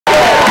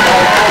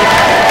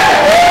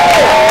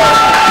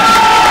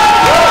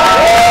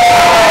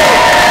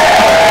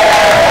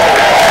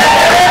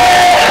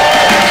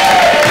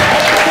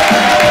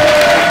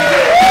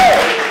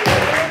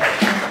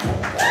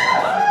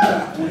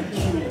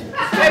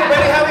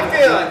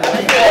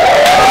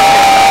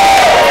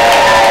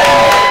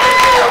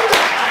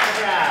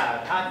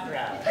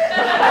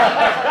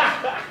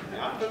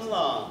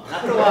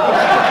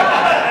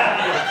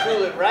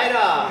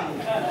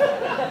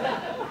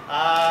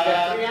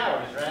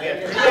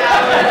hours.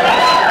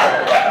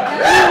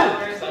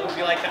 I would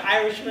be like the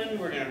Irishman.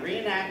 We're going to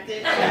reenact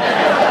it.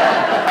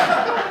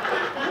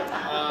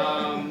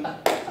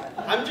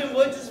 I'm Jim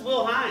Woods. This is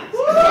Will Hines.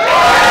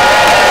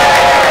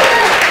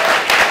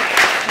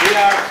 We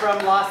are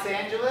from Los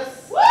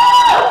Angeles.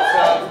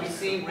 So we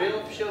seem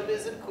real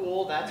showbiz and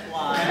cool. That's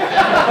why.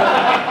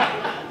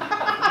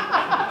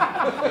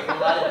 A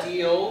lot of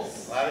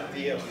deals. A lot of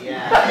deals.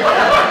 Yeah.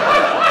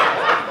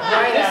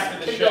 Right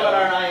after the show. On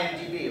our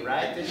IMDb,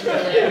 right?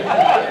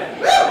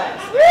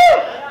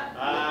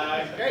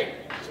 Great.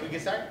 Should we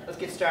get started? Let's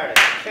get started.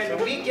 Can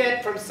we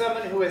get from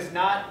someone who has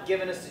not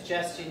given a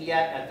suggestion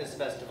yet at this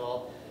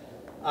festival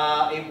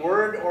a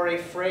word or a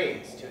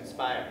phrase to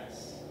inspire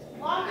us?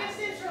 Long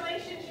distance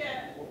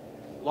relationship.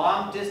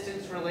 Long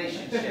distance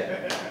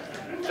relationship.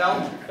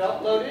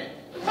 Felt loaded?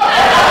 We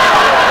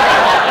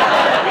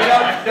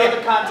don't know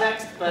the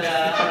context, but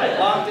all right,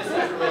 long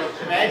distance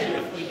relationship. Imagine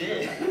if we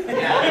did.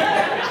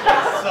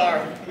 Yeah.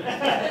 Sorry.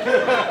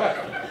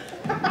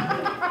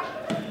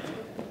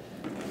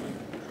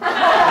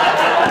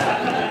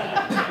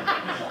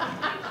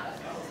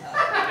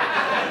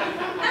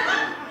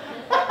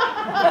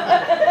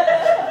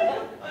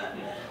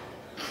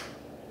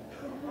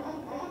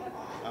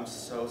 I'm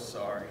so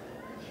sorry.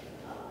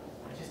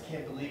 I just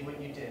can't believe what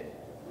you did.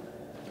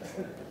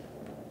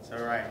 It's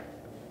all right.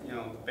 You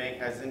know, the bank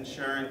has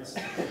insurance.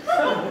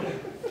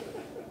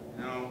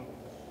 No.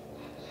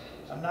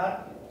 I'm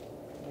not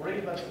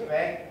worried about the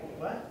bank.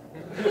 What?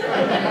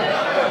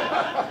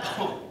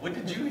 Oh, what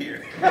did you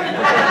hear? You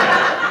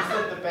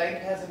said the bank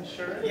has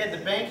insurance? Yeah,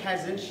 the bank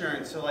has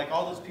insurance. So like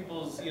all those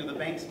people's, you know, the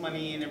bank's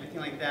money and everything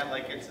like that,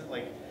 like it's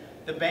like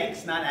the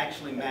bank's not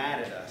actually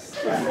mad at us.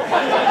 In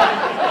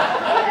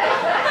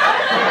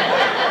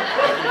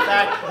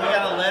fact, we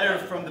got a letter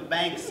from the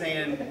bank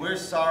saying, we're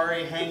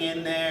sorry, hang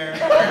in there.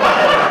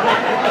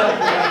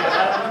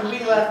 When we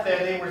left there,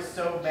 they were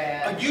so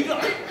mad. You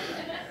don't.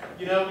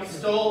 You know, we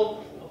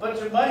stole a bunch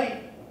of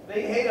money.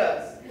 They hate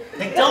us.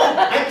 They don't.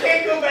 I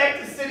can't go back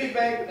to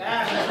Citibank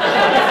now.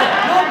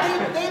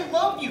 No, they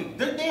love you.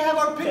 They have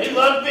our pictures. They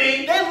love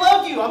me. They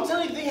love you. I'm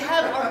telling you, they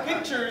have our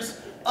pictures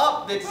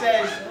up that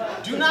says,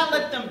 do not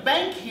let them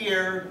bank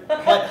here,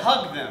 but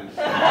hug them.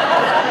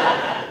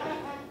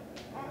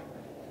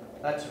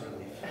 That's a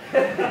relief.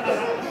 Yeah,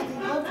 they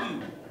love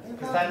you.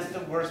 Because that's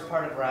the worst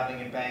part of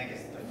robbing a bank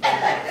is the friendship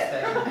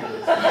that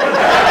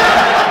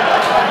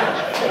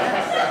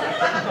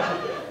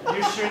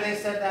you sure they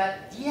said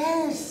that?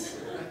 Yes.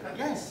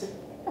 Yes.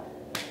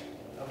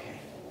 Okay.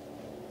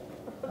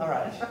 All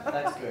right.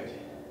 That's good.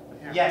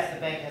 Yeah. Yes, the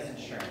bank has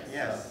insurance.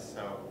 Yes.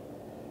 So.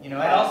 You know,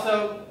 and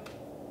also,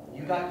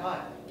 you got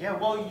caught. Yeah.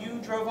 Well, you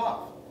drove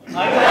off.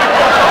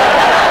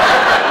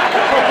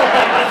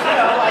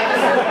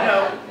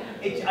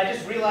 I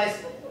just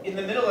realized in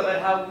the middle of it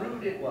how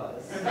rude it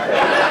was. To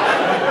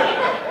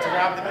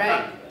rob the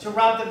bank. To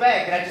rob the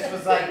bank, and I just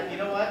was like, you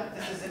know what?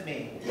 This isn't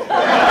me.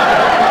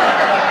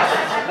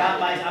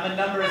 I'm a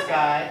numbers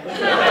guy.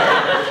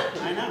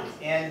 I know.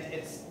 And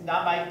it's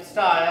not my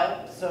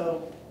style,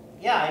 so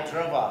yeah, I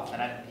drove off,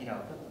 and you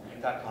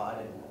got caught.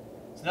 And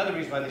it's another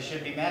reason why they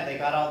shouldn't be mad. They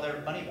got all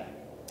their money back.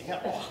 They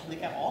got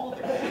all of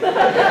it back.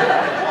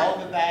 All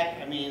of it back.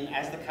 I mean,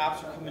 as the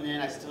cops were coming in,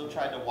 I still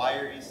tried to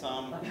wire you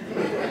some.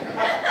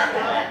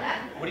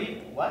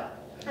 What?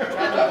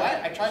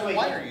 I tried to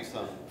wire you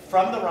some.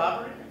 From the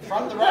robbery?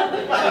 From the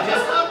robbery. So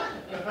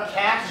just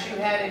cash you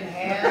had in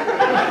hand?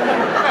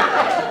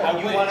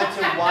 You wanted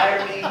to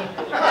wire me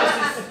just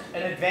as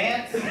an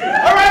advance? All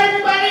right,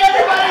 everybody,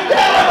 go!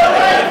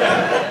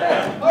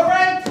 All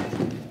right.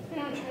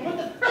 What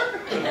the?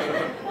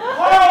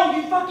 Carl,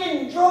 you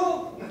fucking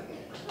drove.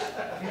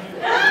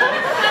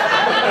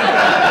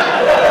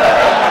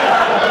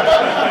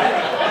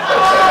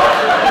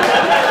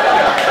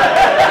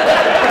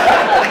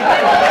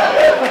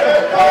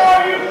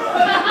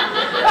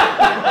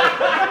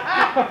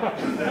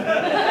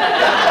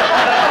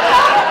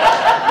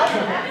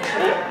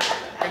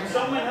 Can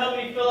someone help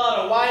me fill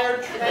out a wire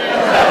transfer?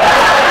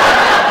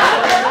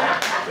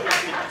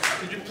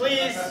 Could you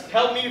please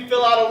help me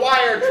fill out a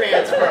wire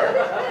transfer?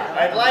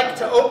 I'd like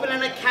to open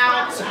an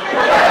account,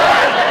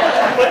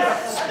 put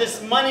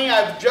this money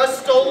I've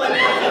just stolen in,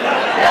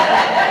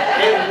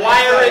 and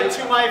wire it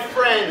to my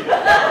friend.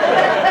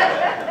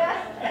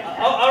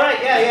 All right,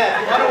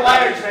 yeah. If you want a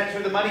wire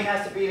transfer, the money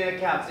has to be in an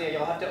account. So yeah,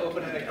 you'll have to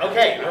open an account.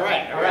 Okay, all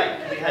right.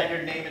 Can we have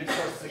your name and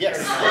social security? Yes.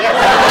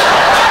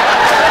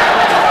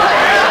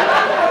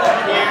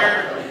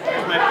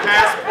 Here's my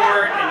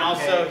passport, and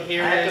also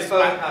here I have is to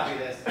photocopy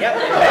this. Yep.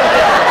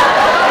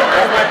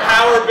 Here's my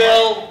power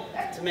bill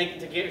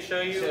to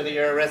show you. So that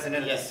you're a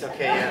resident. Yes.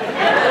 Okay. Yeah.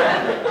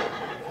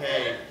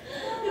 Okay.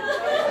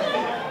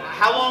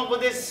 How long will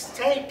this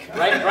take?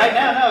 Right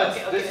now, no.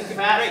 This is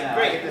fast now.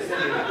 Great. Get this in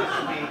here. This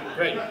should be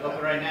Great.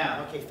 open right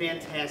now. Okay,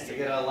 fantastic.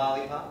 You get a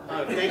lollipop?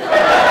 Oh, thank you.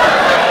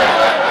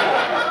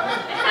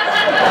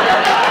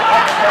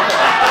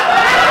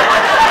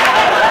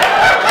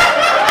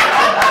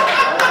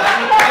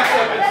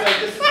 So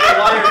this is the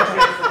wire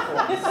transfer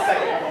form. This is the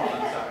second form.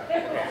 I'm sorry.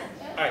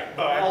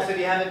 All right. Also,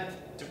 you haven't,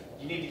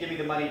 you need to give me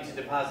the money to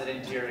deposit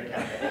into your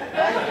account.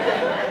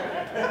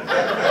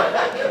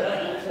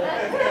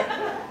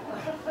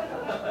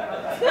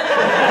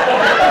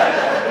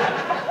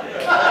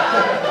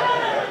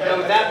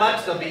 With that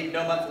much, there'll be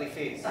no monthly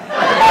fees. Okay.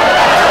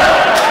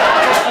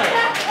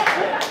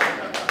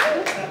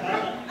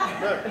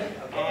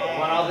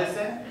 Want all this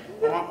in?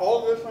 I want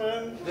all this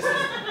in. This is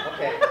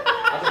okay.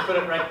 I'll just put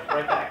it right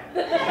back.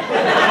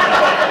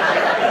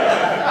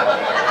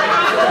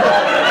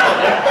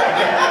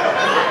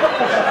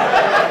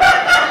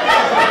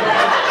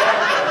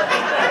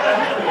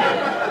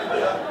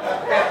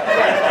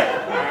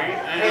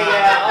 Hey,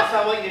 also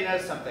I want you to know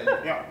something.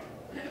 Yeah.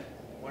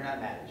 We're not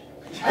mad at you.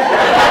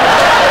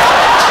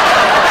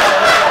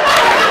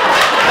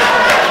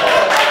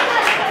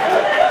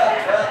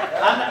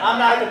 I'm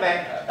not the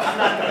bank. I'm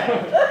not the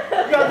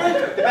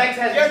bank. The bank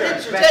has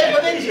insurance.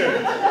 You're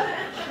insured.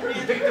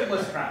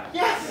 Victimless crime.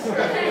 Yes.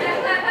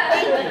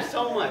 Thank you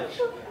so much.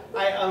 Don't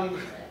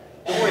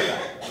worry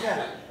about it.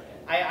 Yeah.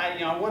 I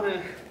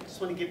just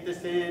want to get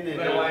this in and.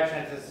 But a wire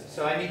transfer.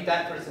 So I need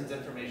that person's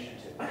information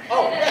too.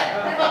 Oh yeah.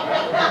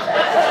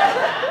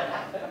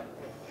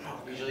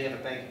 Usually have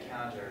a bank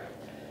account or.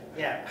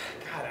 Yeah.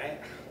 God,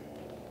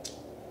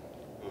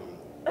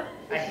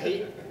 I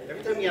hate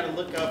every time you got to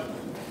look up,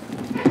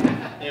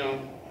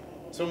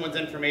 someone's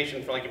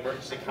information for like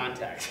emergency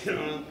contact.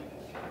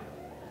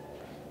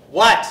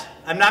 What?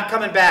 I'm not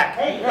coming back.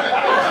 Hey.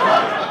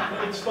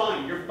 It's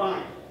fine. You're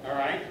fine. All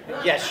right.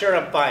 Yeah, sure,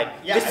 I'm fine.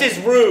 Yeah, this is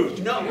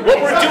rude. No.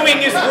 What we're doing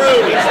is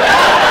rude. It's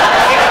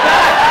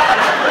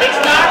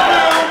not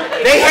rude.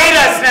 They hate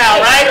us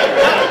now, right?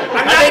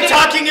 Are they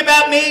talking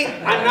about me?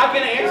 I'm not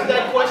going to answer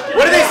that question.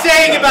 What are they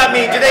saying about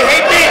me? Do they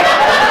hate me?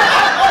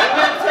 I'm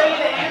going to tell you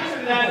the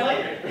answer to that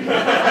later.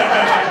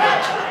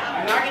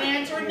 I'm not going to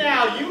answer it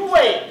now. You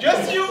wait.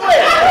 Just you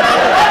wait.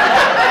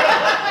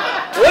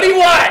 What do you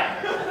want?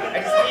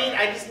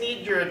 I just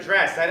need your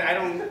address. I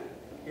don't.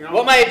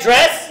 Want my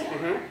address?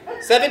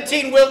 Mm-hmm.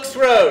 17 Wilkes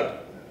Road,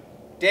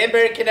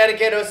 Danbury,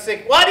 Connecticut,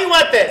 06. Why do you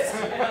want this?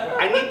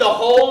 I need the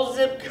whole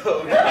zip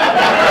code.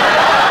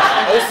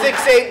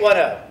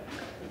 06810.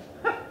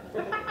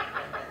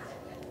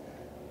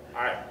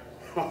 All right.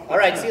 All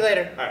right, see you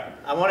later. All right.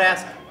 I won't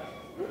ask.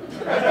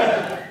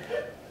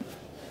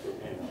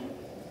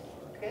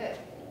 Okay.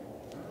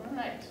 All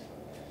right.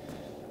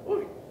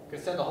 Ooh,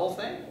 gonna send the whole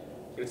thing?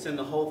 Gonna send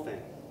the whole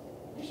thing.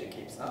 You should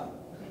keep some.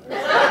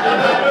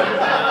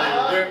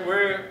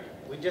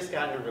 We just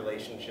got in a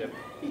relationship.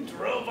 He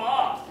drove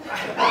off.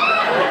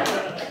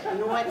 You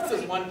know what? This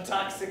is one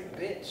toxic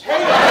bitch.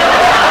 Hey! I'm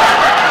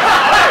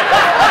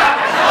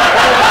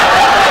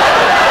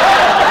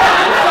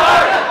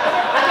sorry.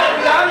 I gotta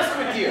be honest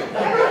with you.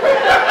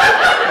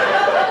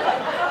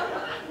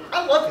 I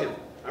love him.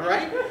 All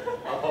right?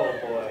 Oh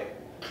boy.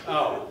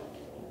 Oh.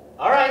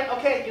 All right.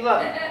 Okay. You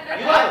love him.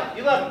 You love him.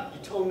 You love him.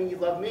 You told me you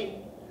love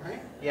me,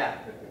 right? Yeah.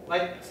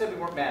 Like said, we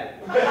weren't mad at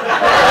you.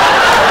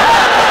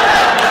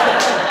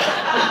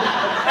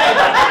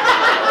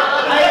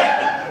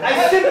 I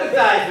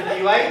sympathize with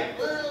you. I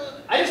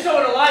just don't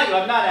want to lie to you.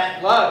 I'm not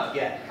at love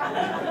yet.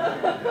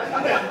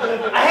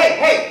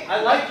 Hey,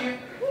 I like you.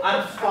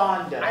 I'm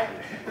fond of you.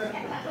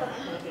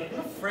 I'm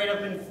afraid I've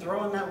been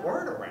throwing that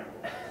word around.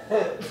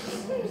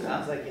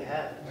 Sounds like you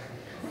have.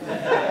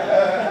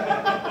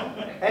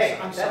 Hey,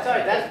 that's all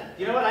right.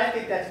 You know what? I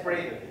think that's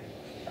brave of you.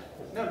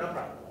 No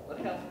problem. Let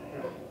me know.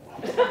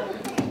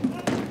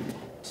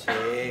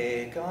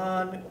 Take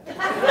on me.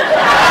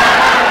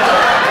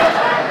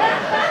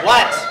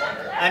 What?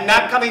 I'm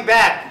not coming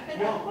back.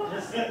 No,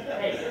 listen.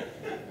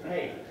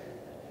 Hey.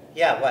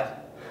 Yeah, what?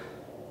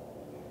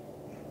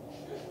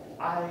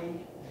 I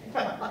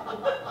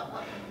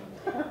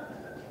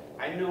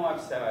know I've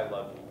said I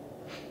love you,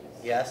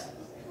 Yes.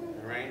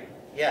 all right?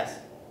 Yes.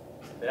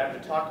 But after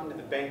talking to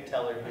the bank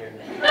teller here,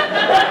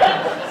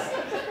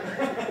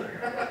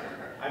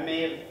 I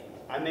may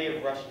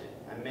have rushed it.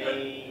 I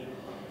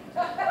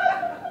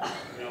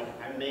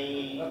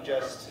may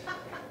just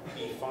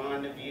be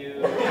fond of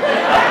you.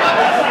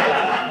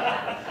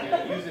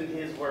 Using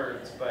his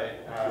words, but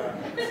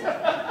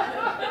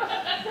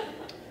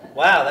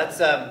Wow, that's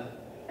I've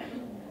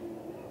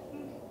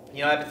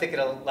been thinking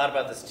a lot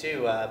about this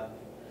too.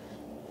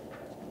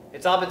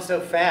 It's all been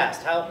so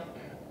fast.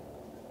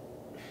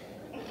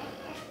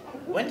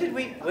 When did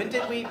we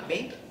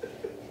meet?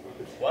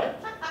 what?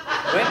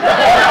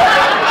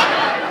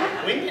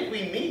 When did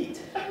we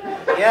meet?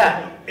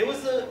 Yeah. It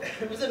was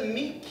a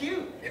meet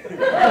cute.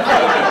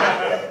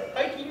 How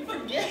can you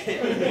forget?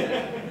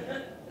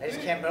 I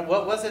just can't remember.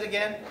 What was it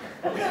again?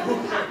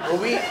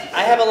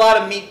 I have a lot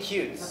of meet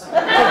cutes. I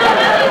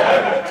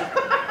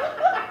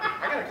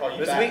gotta call you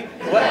Was back.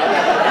 what?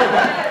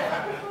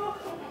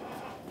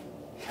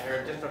 I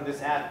heard just from this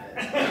half of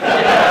it.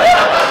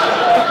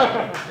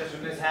 Just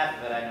from this half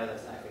of it, I know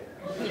that's not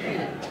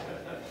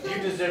good. You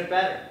deserve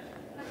better.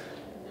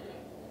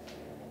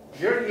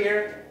 You're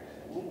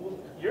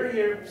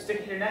here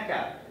sticking your neck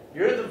out.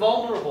 You're the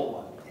vulnerable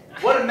one.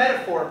 What a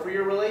metaphor for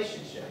your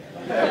relationship.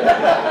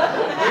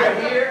 You're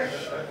here.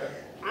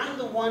 I'm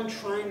the one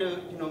trying to,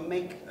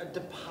 make a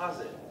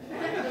deposit.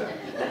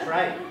 That's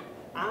right.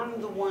 I'm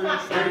the one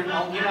trying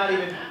to... You're not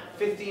even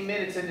 15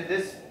 minutes into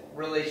this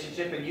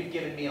relationship and you've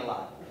given me a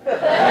lot.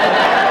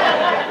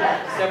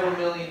 Several $1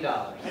 million.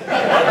 God,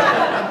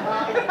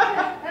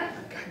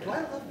 do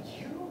I love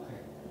you?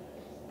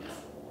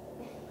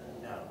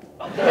 No.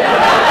 You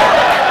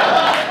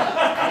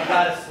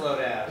gotta slow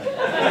down.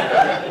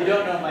 You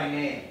don't know my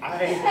name.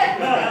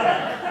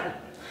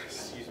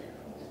 Excuse me.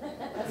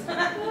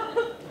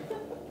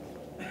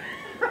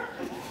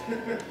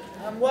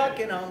 I'm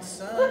walking on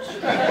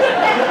sunshine.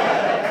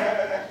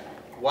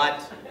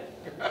 What?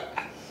 I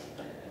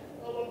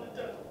love the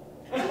devil.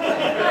 I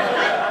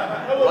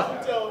love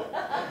the devil.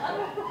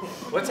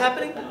 What's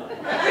happening?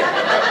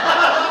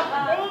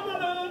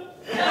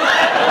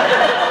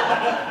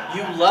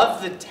 You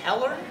love the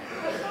teller?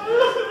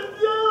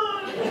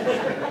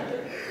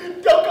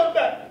 Don't come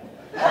back.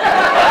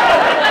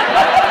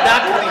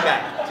 Not coming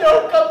back.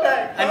 Don't come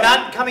back. I'm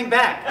not coming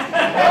back.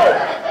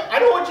 No, I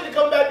don't want you to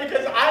come back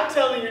because I'm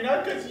telling you,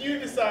 not because you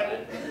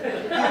decided.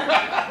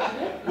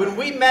 When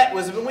we met,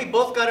 was it when we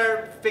both got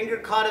our finger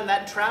caught in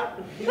that trout?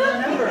 You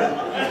remember?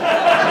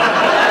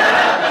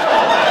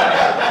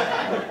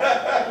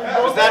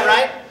 Was that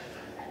right?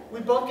 We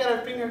both got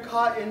our finger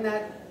caught in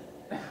that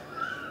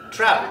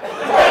Trout.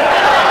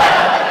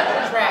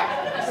 trap.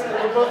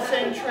 We're both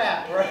saying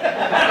trap, right?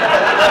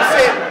 I'm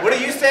saying, what are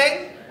you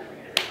saying?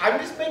 I'm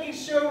just making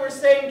sure we're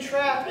saying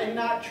trap and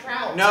not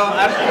trout. No,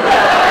 yeah,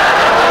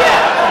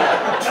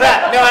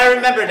 trap. No, I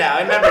remember now.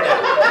 I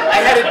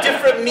had a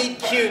different meet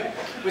cute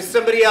with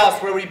somebody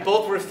else where we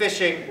both were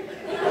fishing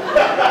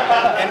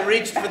and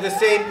reached for the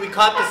same, we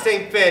caught the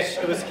same fish.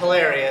 It was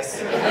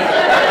hilarious.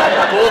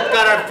 Both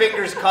got our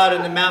fingers caught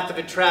in the mouth of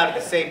a trout at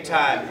the same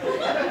time.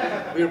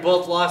 We were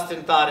both lost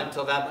in thought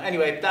until that.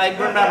 Anyway, I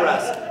remember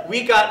us.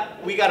 We got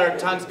our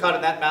tongues caught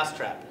in that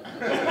mousetrap.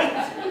 You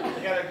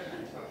got our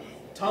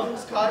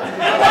tongues caught in the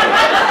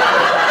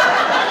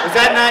Was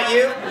that not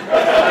you?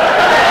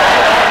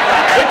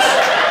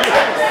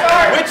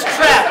 Which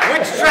trap?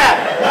 Which trap?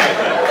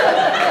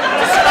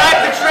 Describe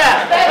the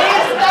trap.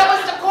 That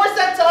was, of course,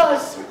 that's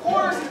us. Of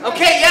course.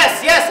 Okay,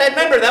 yes, I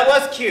remember. That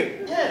was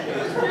cute. Yeah, it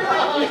was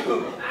really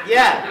cute.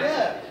 Yeah.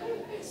 Yeah.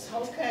 It's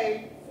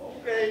okay.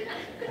 Okay.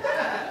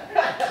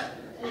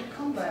 Hey,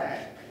 come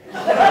back.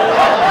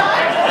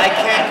 I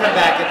can't come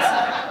back.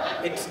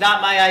 It's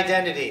not my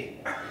identity.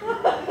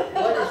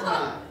 What is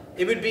not?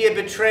 It would be a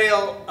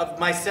betrayal of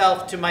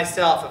myself to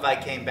myself if I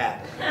came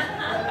back.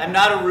 I'm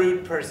not a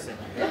rude person.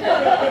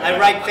 I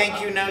write thank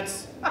you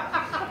notes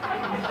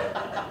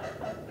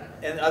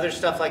and other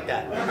stuff like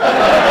that.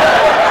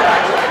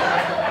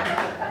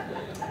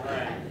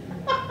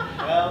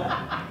 Well,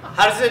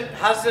 How's it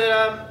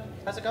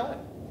going?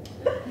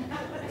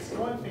 it's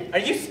going fantastic. Are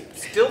you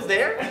still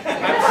there? I'm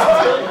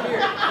still here.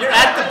 You're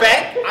at the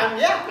bank? I'm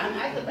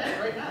at the bank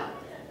right now.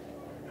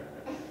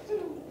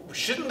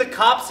 Shouldn't the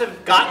cops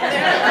have gotten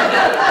there?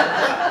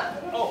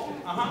 Oh,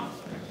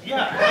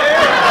 yeah.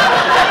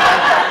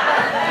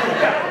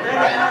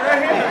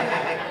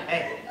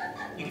 Hey,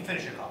 you can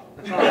finish your call.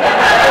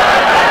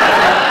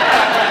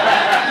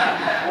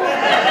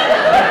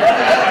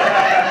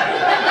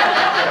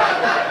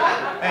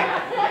 Hey,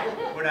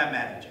 we're not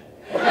managing.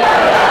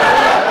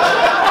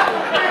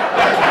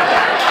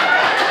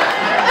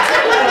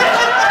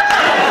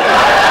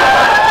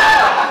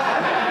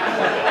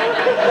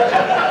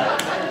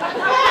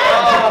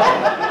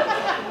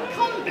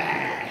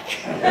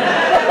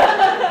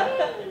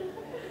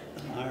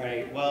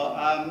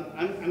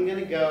 I'm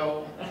gonna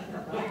go,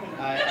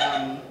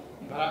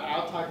 but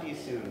I'll talk to you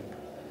soon,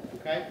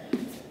 okay?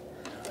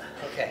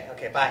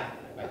 Okay, bye.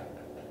 Bye.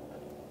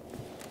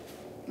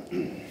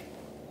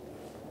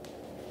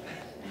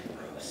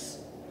 Gross.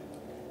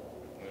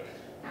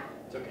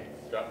 It's okay.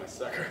 Got my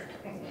sucker.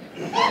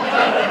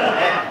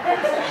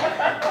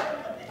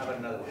 How about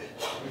another one?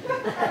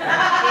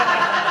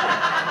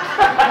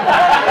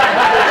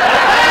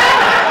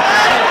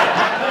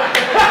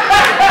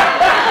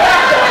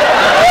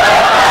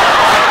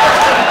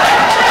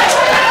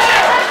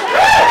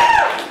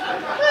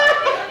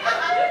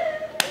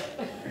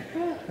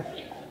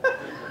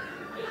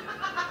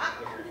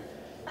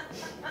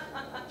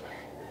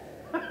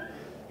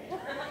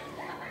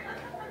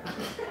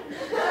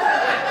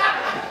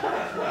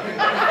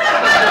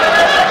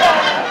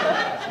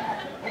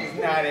 He's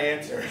not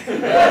answering. It's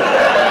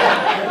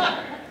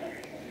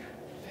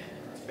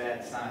a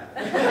bad sign.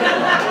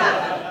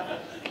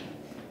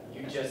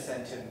 You just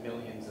sent him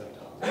millions of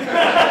dollars. I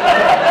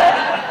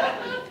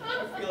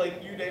feel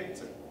like you'd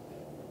answer.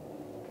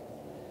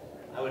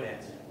 I would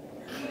answer.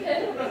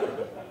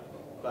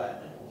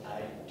 But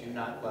I do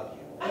not love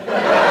you.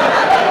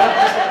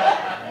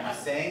 I'm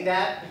saying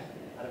that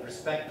out of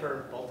respect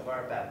for both of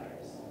our boundaries.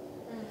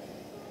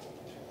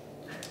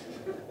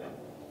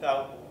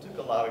 That took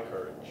a lot of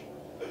courage.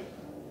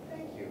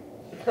 Thank you.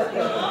 Can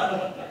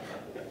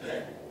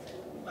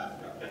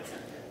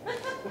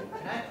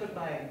I put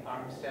my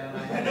arms down? I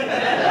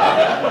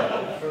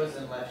have a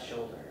frozen left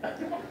shoulder.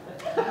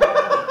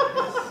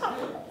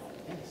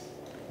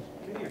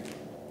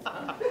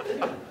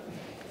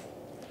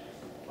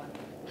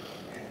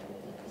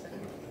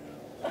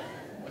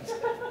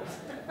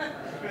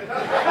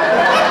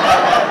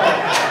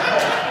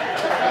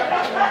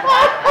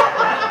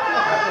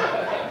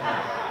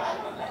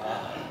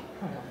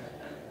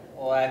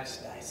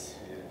 That's nice.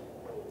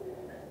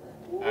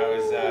 I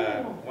was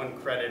one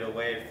credit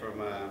away from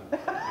my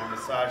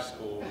massage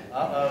school.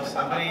 Uh-oh,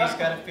 somebody's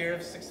got a fear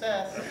of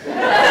success. One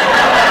credit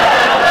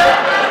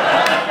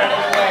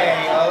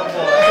away, oh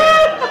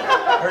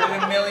boy. Heard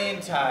it a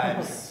million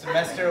times.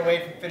 Semester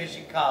away from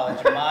finishing college,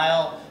 a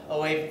mile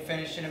away from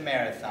finishing a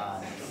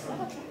marathon.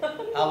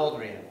 How old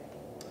were you?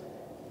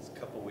 It's a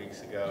couple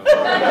weeks ago. Okay,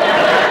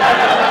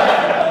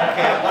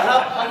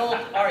 well, how old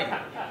are you?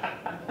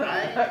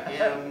 I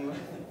am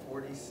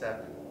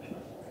 47.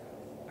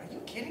 Are you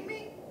kidding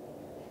me?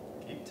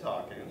 Keep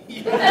talking.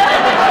 You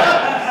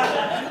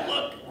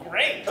look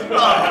great.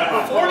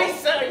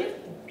 47?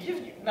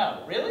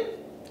 No, really?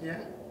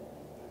 Yeah.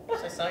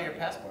 I saw your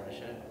passport. I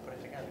should have put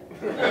it together.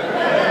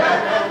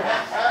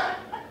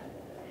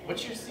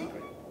 What's your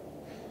secret?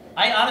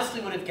 I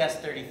honestly would have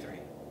guessed 33.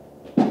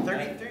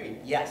 33?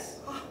 Yes.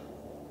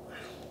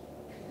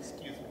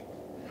 Excuse me.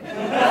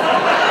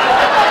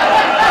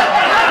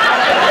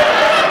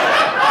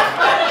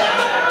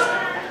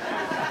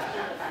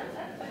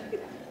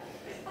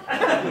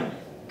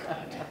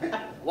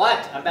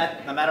 What? I'm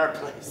at our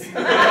place.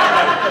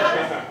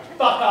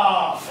 Fuck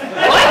off!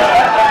 What?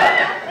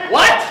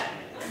 What?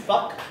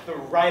 Fuck the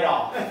right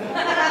off.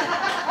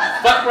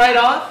 Fuck right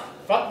off?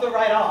 Fuck the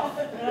right off.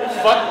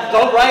 Fuck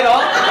the right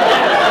off?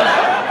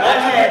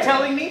 That's what you're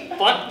telling me?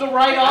 Fuck the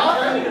right I'm off?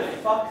 telling you to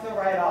fuck the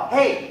right off.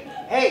 Hey,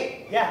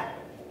 Yeah.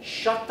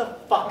 shut the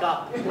fuck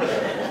up.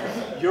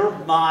 You're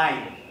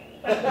mine.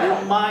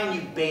 You're mine,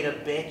 you beta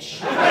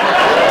bitch.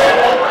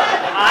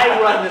 I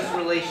run this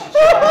relationship.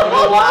 You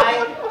know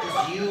why?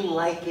 Because you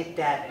like it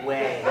that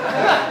way.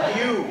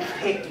 You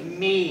picked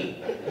me.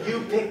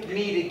 You picked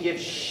me to give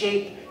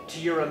shape to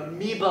your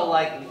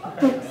amoeba-like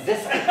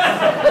existence.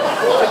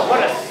 To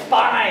put a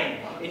spine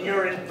in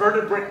your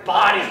invertebrate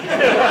body.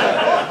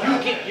 You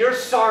get your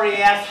sorry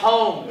ass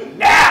home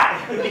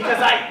now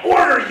because I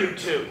order you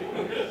to.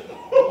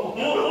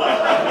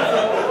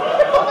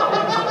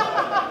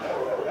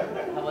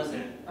 How was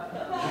it? I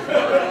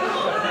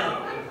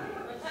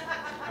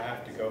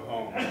have to go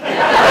home.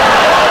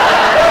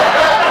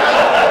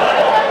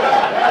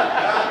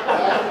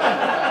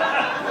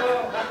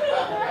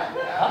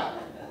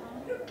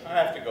 I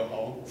have to go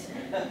home.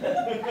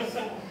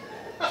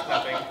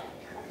 Nothing.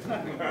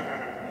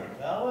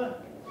 Well,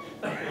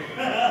 you're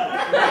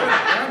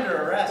under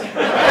arrest.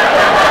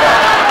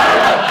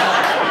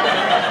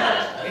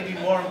 Maybe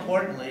more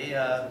importantly,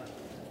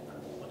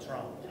 what's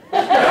wrong? You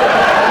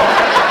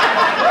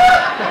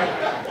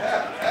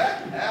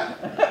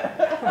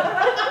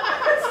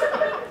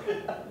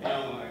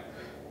know,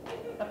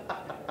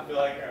 I feel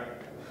like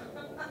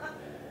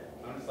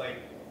I'm just like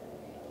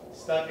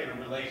stuck in a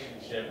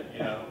relationship, you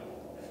know,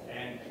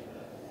 and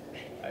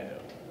I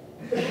know.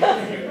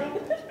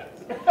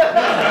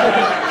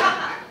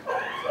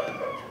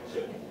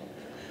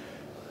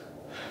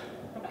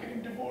 I'm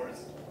getting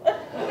divorced, but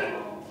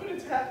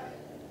it's happy.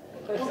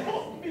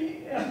 Both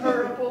me and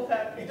her are both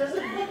happy. It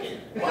doesn't look it.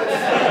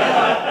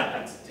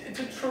 It's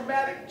a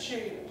traumatic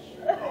change.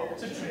 Oh,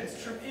 it's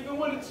even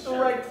when it's the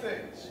right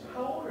thing.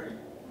 How old are you?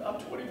 I'm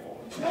 24.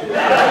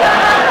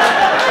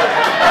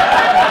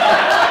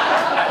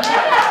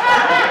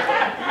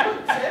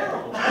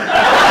 Terrible.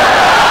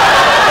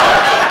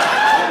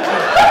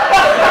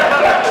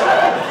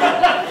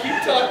 Keep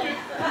talking.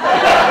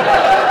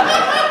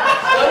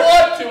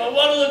 I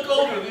want to look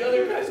older. The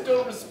other guys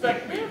don't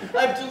respect me.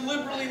 I've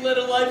deliberately led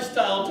a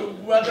lifestyle to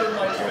weather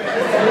my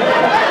face.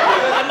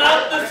 I'm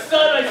out in the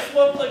sun. I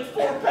smoke like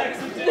 4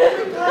 packs a day.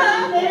 You're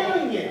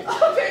nailing it.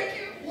 Oh, thank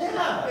you.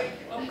 Yeah. Thank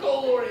you. I'm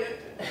goal-oriented.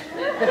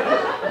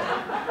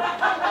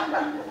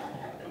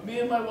 But me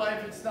and my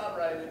wife, it's not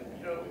right. And,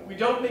 you know, we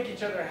don't make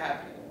each other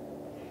happy.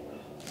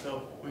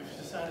 So we've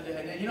decided to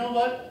end it. You know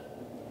what?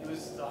 It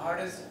was the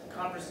hardest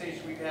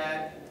conversation we've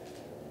had,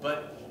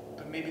 but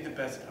maybe the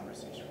best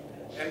conversation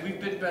we've had. And we've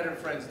been better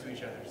friends to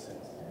each other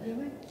since.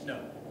 Really? No.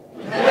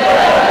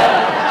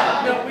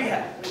 No, we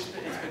have. It's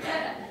been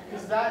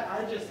Because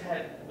I just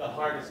had the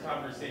hardest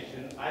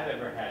conversation I've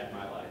ever had in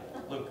my life.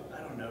 Look, I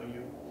don't know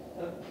you,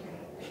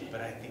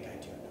 but I think I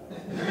do know.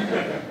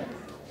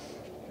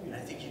 And I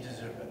think you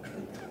deserve better.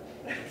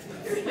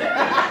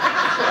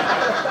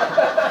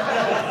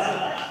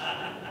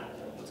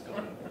 Let's go.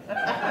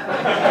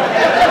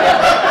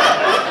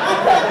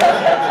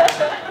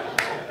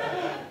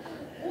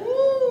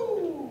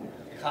 Woo!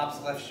 Cop's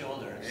left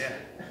shoulders. Yeah.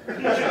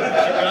 Gun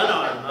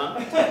arm, huh?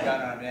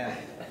 Gun arm, yeah.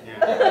 Yeah.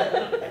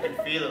 I can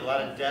feel a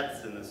lot of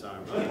depths in this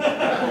arm.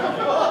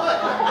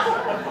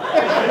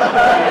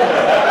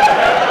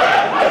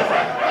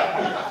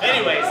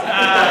 Anyways,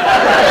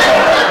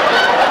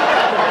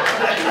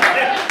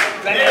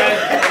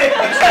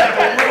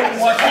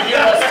 wants to hear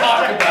us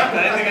talk about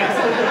that. I think it's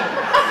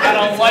got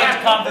a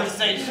light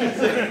conversation.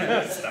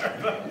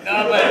 No,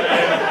 but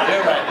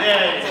you're right.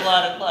 Yeah, It's a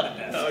lot of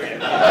deaths. Okay.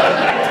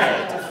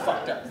 It's a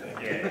fucked up thing.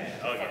 Yeah,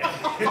 okay.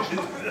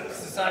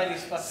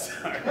 Society's fucked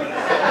up.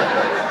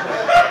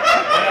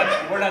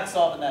 We're not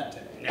solving that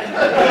today.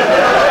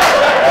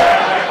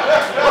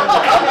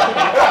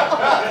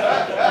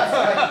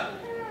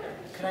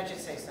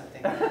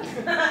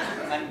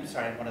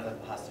 one of the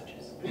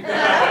hostages. I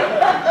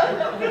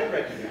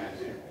recognize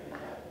you.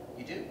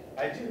 You do?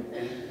 I do.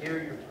 And here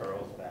are your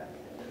pearls back.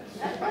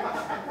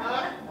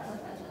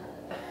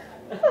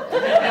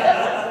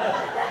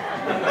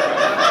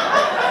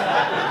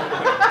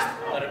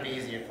 Let it be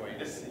easier for you.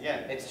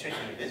 Yeah. It's tricky.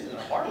 This is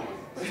a hard one.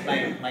 This is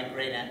my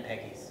great aunt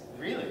Peggy's.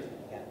 Really?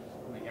 Yeah.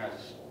 Oh my gosh.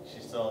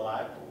 She's still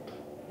alive?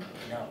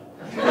 No.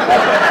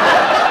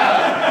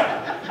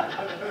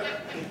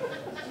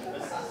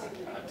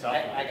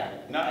 I got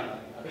it. No.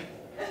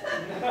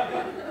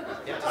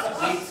 You have to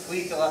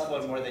squeeze the left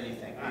one more than you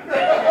think. Squeeze the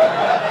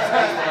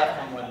left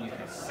one more than you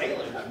think.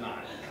 Sailor's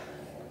not.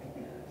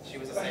 She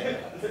was a sailor.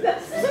 Yeah.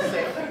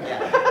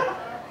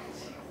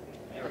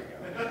 There we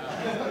go.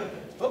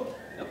 Oh,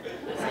 nope.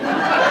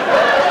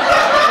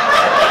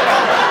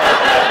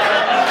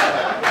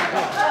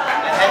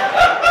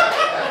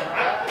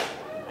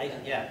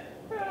 Yeah.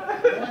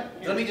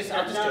 Let me just,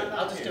 I'll just do it.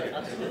 I'll just do it.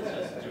 I'll just do it.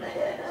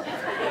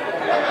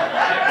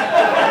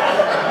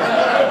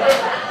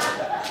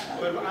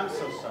 But I'm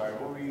so sorry.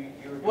 What were you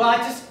were Well, I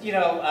just,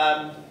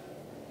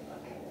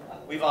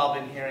 we've all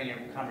been hearing your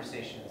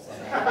conversations.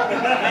 And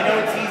I know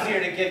it's easier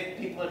to give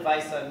people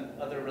advice on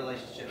other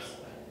relationships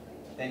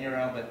than your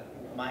own, but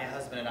my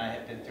husband and I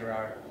have been through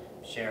our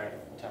share of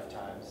tough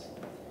times.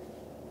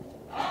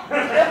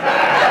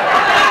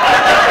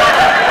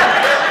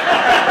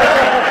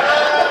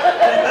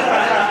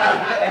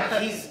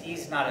 And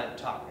he's not a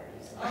talker.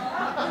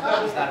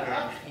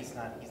 He's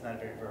not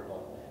very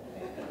verbal.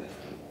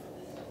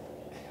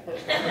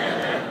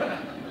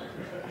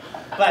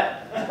 But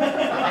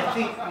I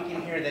think we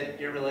can hear that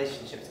your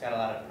relationship's got a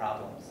lot of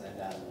problems, and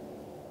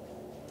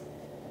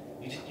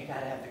you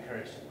gotta have the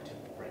courage to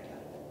break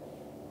up.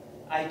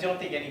 I don't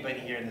think anybody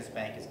here in this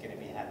bank is gonna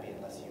be happy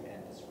unless you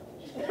end this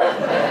relationship.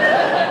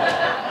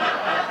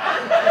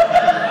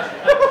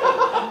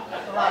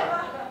 a lot of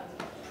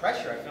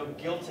pressure. I feel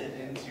guilted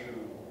into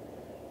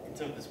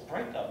this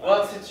breakup.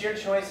 Well, it's your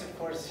choice, of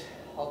course,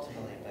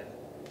 ultimately, but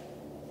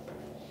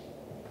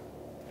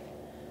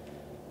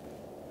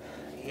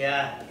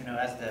yeah,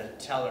 as the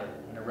teller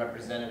and a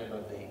representative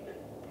of the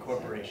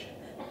corporation,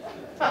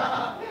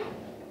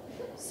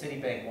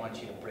 Citibank wants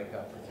you to break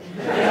up with them.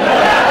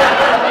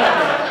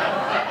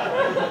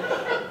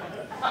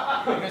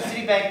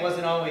 Citibank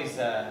wasn't always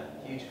a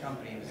huge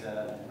company. It was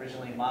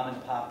originally mom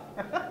and pop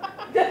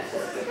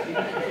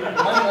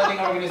money lending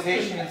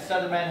organization in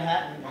southern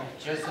Manhattan,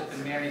 Joseph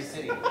and Mary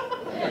City.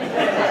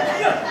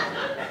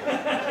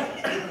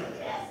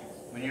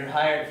 When you're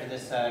hired for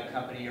this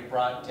company, you're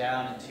brought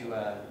down into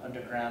an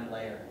underground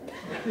layer.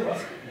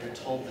 You're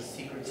told the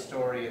secret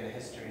story and the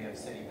history of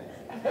Citibank.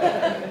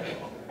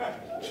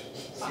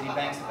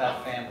 Citibank's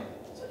about family.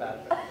 It's about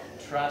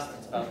trust.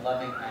 It's about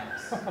loving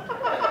acts.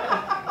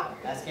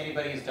 Ask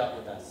anybody who's dealt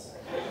with us.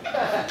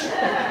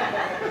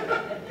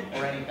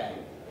 Or any bank.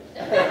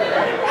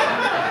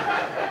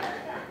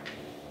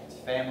 It's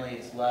family,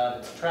 it's love,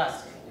 it's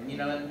trust.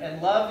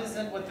 And love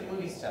isn't what the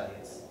movies tell you.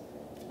 It's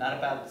not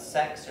about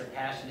sex or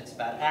passion, it's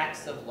about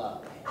acts of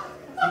love.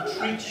 Who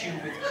treat you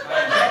with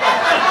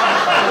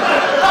kindness.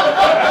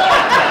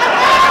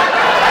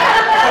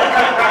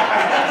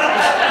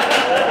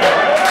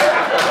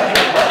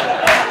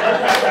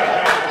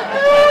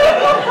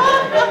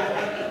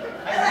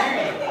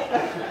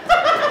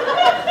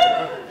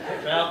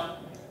 Well,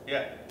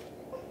 yeah.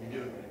 You're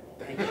doing great.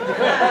 Thank you.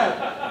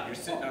 You're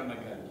sitting on my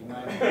gun. You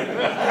mind?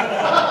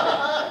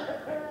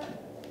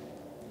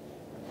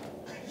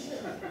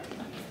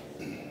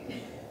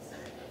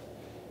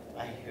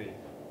 I hear you.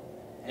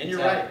 And you're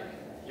right.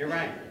 You're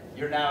right.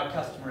 You're now a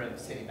customer of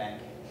Citibank.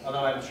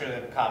 Although I'm sure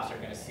the cops are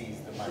going to seize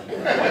the money.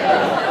 Although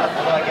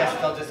I guess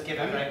they'll just give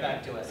it right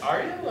back to us.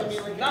 Are you? I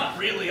mean, Not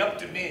really up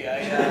to me. I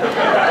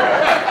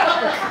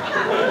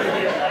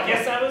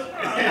guess I was wrong.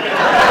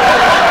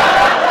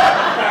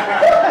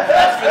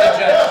 That's for the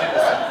judge to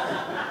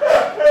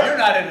decide. You're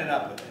not ending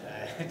up with it.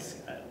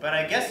 But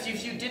I guess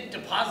if you did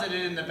deposit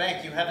it in the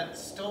bank, you haven't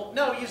stolen.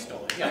 No, you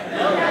stole it. Yeah.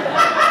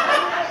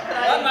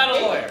 I'm not a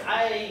lawyer.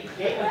 I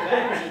gave it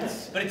back.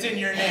 But it's in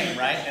your name,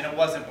 right? And it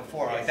wasn't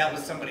before. Like that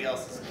was somebody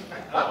else's.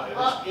 Oh, it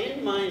was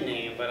in my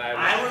name, but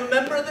I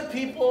remember the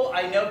people.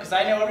 I know because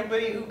I know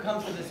everybody who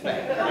comes to this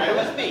bank. It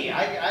was me.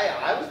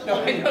 I was the No,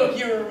 one. I know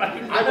you were. I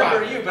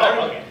remember you, but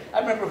I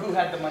remember who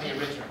had the money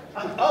originally.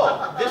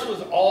 Oh, this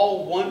was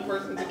all one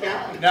person's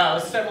account? No, it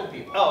was several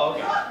people. Oh,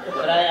 okay.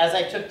 But as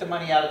I took the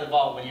money out of the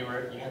vault when you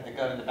had the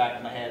gun in the back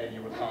of my head and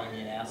you were calling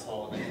me an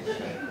asshole. And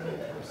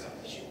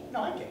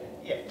no, I get it.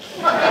 Yeah.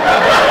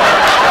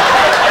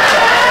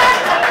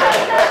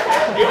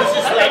 It was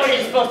just like I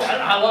don't know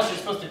how else you're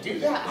supposed to do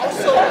that. Yeah.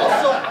 Also,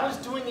 I was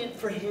doing it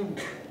for him.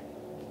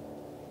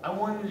 I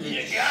wanted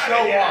to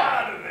show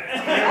off.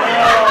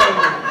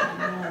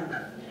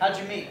 How'd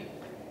you meet?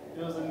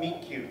 It was a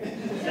meet cute.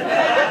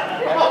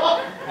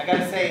 I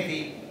gotta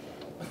say,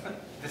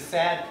 the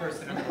sad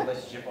person in the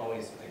relationship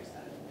always thinks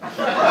that.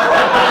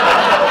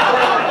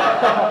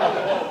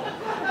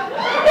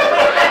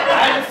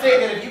 I would say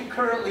that if you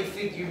currently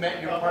think you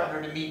met your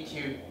partner to meet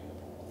cute,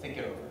 think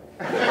it over.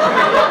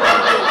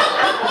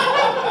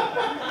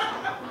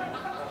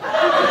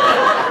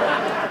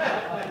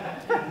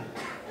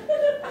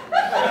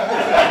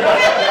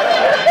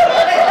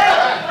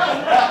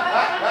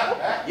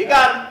 You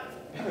got him.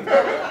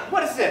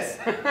 What is this?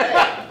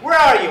 Where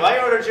are you? I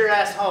ordered your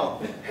ass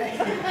home. Hey,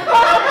 do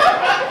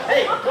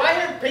I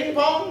hear ping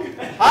pong?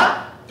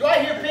 Huh? Do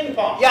I hear ping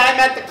pong? Yeah, I'm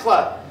at the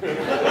club.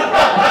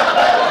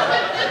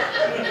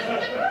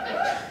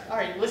 All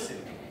right, listen.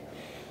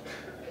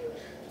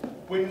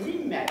 When we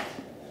met,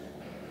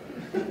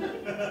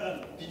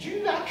 did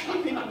you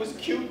actually think it was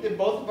cute that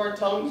both of our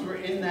tongues were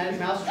in that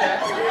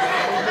mousetrap?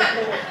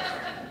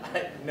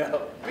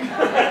 No.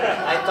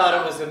 I thought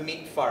it was a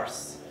meat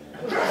farce.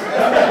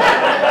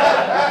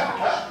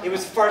 It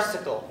was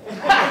farcical. It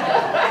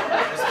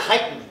was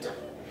heightened.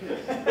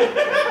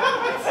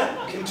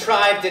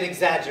 Contrived and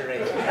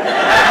exaggerated.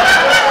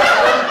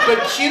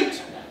 But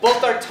cute,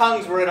 both our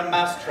tongues were in a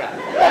mousetrap.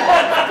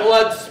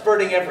 Blood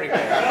spurting everywhere.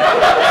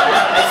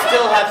 I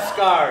still have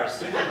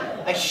scars.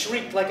 I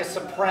shrieked like a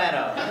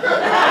soprano.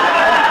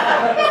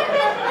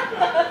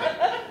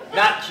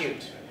 Not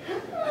cute.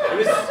 It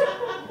was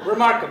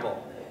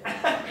remarkable.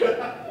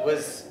 It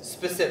was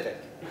specific.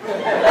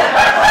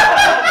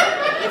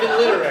 Even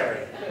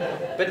literary,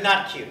 but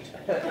not cute.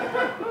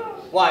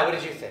 Why? What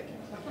did you think?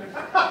 I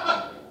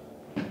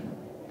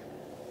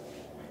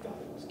thought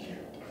it was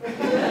cute.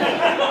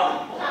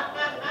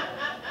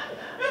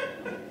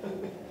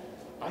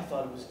 I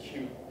thought it was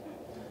cute.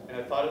 And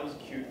I thought it was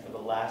cute for the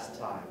last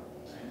time.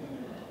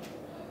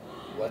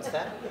 What's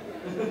that?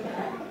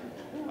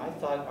 I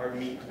thought our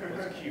meet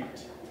was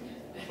cute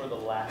for the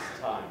last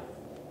time.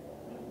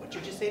 What'd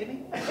you just say to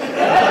me? I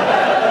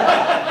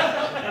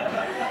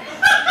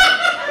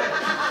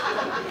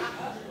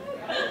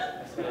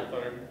said I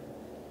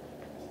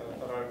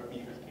thought our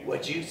meet was cute.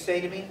 What'd you say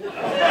to me?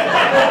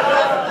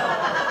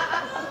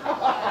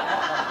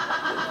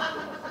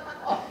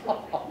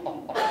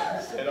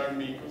 I said our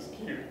meet was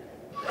cute.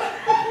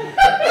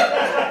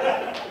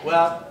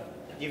 Well,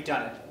 you've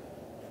done it.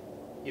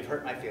 You've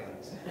hurt my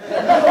feelings. No,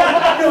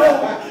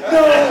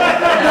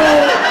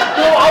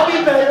 I'll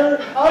be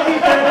better. I'll be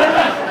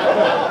better.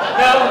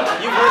 No,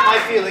 you've hurt my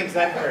feelings.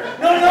 I'm hurt.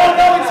 No,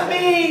 it's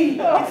me. It's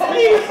me.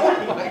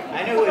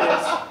 I know who it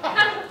is,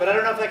 but I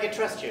don't know if I can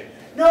trust you.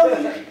 No,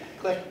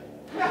 Click.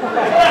 That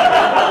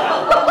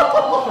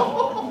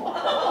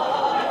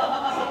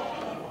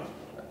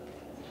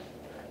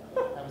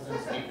was in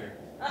a speaker.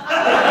 I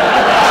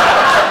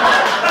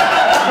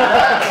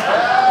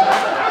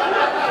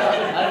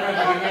don't know if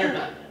you can hear,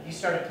 but he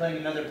started playing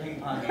another ping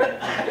pong game. It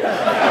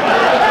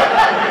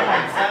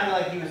sounded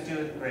like he was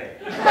doing great.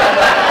 It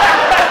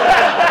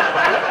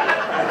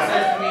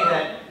says to me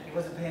that he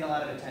wasn't paying a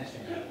lot of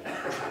attention to me.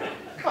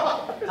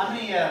 How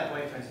many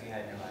boyfriends have you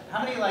had in your life?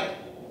 How many, like,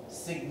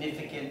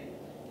 significant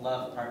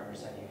love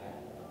partners have you had?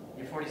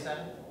 You're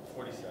 47?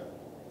 47.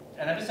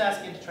 And I'm just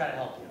asking to try to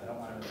help you. I don't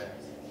want to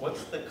embarrass you.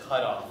 What's the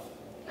cutoff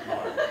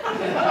mark?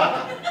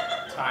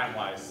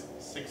 Time-wise,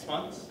 6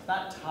 months?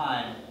 Not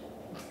time.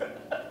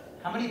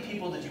 How many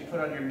people did you put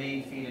on your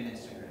main feed and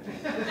Instagram?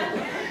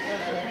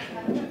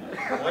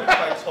 What if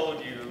I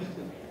told you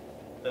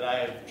that I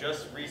have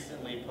just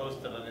recently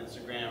posted on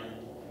Instagram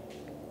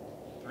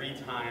 3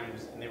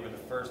 times, and they were the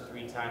first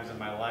 3 times in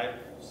my life,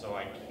 so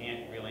I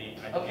can't really...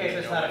 Okay, so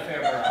it's not a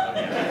fair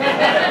barometer.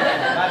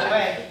 By the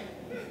way,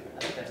 I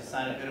think that's a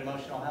sign of good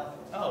emotional health.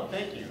 Oh,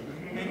 thank you.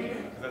 Thank you,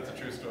 because that's a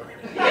true story.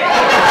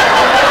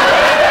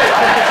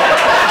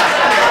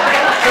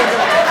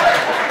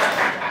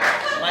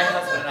 My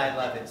husband and I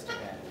love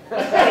Instagram.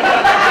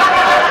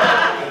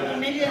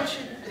 Maybe I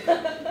should...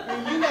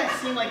 You guys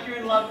seem like you're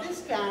in love.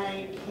 This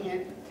guy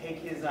can't take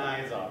his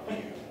eyes off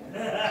you.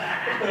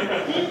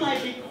 He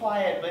might be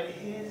quiet, but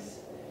his...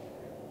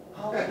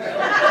 Oh,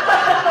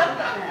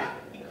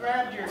 he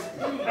grabbed your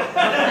feet.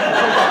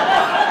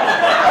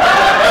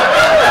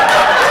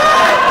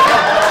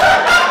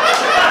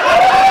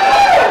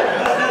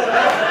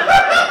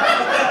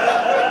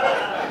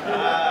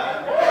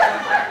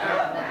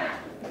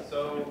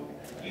 So,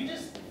 you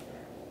just...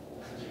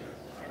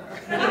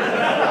 I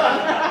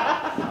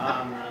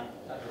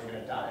thought we were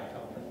going to die a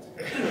couple minutes ago.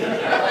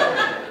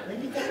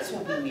 Maybe that's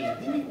what we need.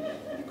 Maybe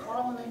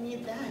Carl and I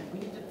need that. We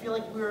need to feel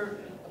like we're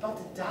about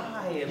to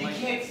die. And You like,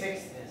 can't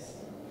fix this.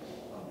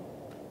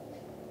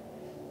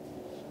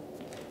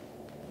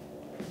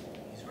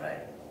 He's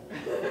right.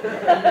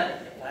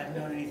 If I've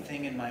known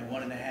anything in my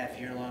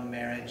 1.5-year-long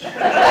marriage, my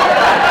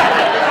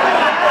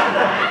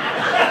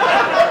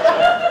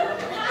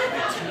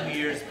 2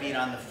 years being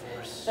on the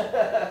force.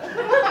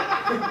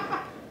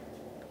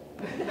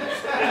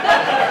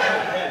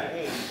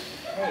 hey,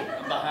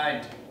 I'm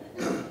behind.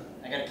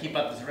 I gotta keep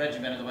up this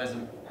regimen, otherwise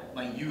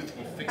my youth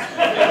will fix me.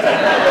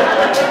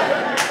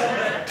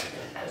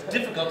 It's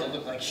difficult to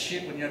look like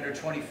shit when you're under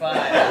 25.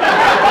 It's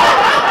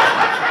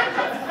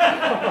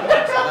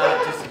a lot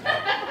of discipline.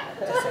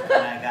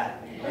 Discipline I got.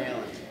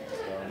 really.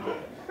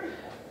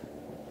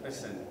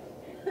 Listen,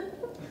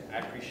 I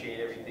appreciate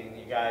everything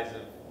you guys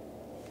have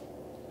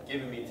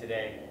given me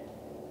today.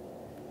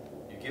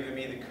 You You've given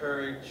me the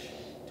courage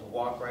to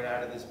walk right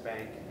out of this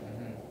bank,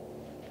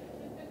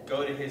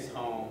 go to his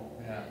home,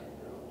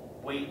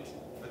 wait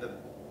for the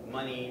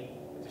money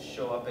to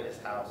show up at his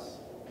house,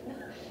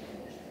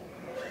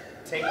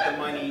 take the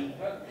money,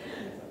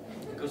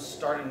 and go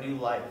start a new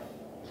life.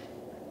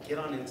 Get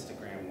on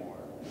Instagram more.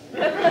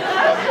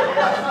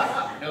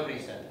 Nobody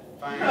said.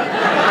 Fine.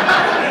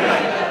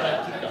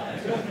 Keep going.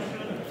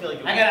 I feel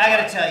like I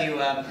gotta tell you,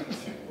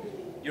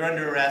 you're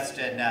under arrest,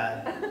 and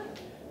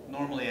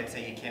normally I'd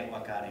say you can't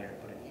walk out of here,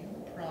 but if you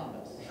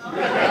promise,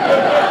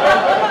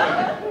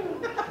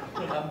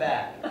 come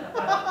back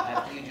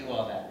after you do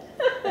all that.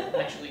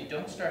 Actually,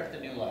 don't start the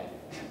new life.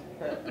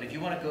 But if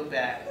you want to go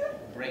back,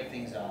 break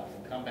things off,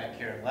 and come back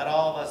here and let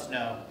all of us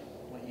know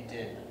what you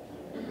did.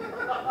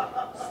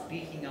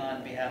 Speaking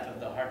on behalf of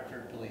the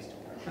Hartford Police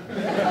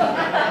Department.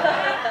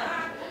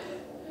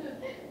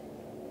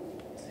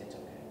 Say it's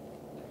okay.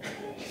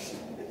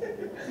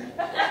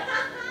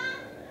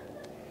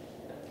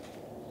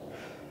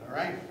 All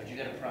right. But you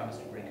gotta promise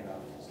to break it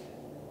off this day.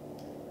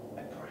 I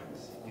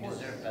promise. You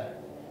deserve better.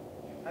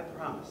 I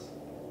promise.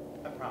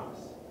 I promise.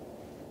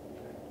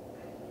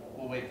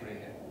 We'll wait for you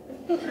here.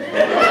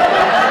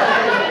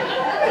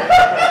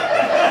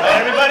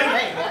 Everybody?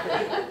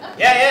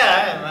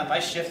 Yeah, my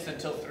shift's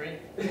until 3.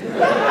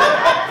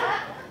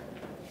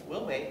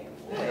 We'll wait.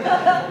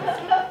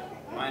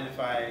 Mind if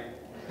I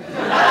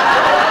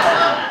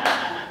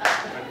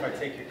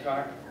take your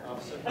car,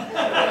 officer?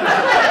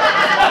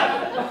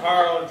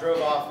 Carl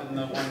drove off in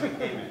the one we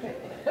came in.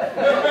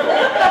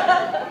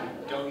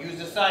 Don't use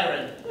the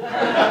siren.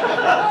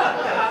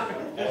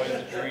 Always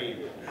a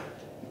dream.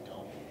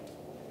 Don't.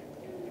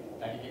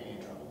 That can get you in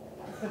trouble.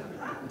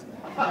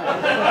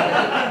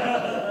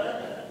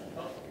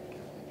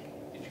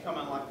 Did you come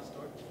unlock this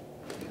door?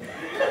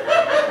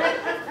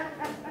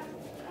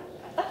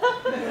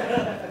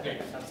 Okay,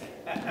 I'm safe.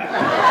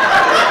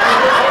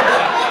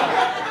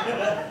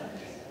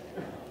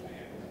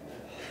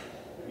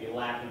 You're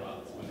laughing about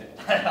this one.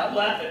 I'm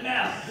laughing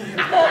now.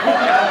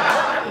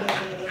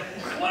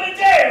 What a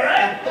day,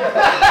 right?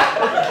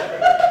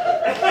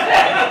 I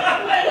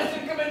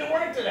wasn't come into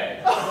work today.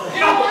 You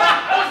know what?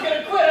 I was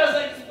gonna quit. I was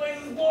like, this place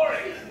is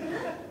boring.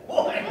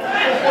 Boy.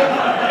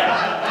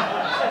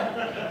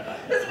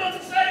 This is the most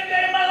exciting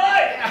day of my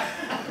life.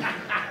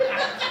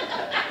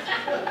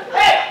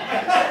 Hey!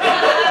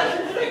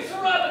 Thanks for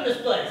robbing this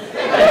place.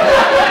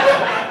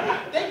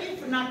 Thank you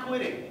for not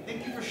quitting. Thank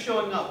you for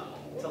showing up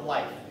to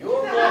life.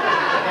 You're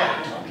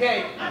welcome. Okay,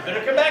 you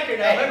better come back here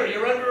now. Remember,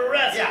 you're under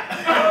arrest. Yeah.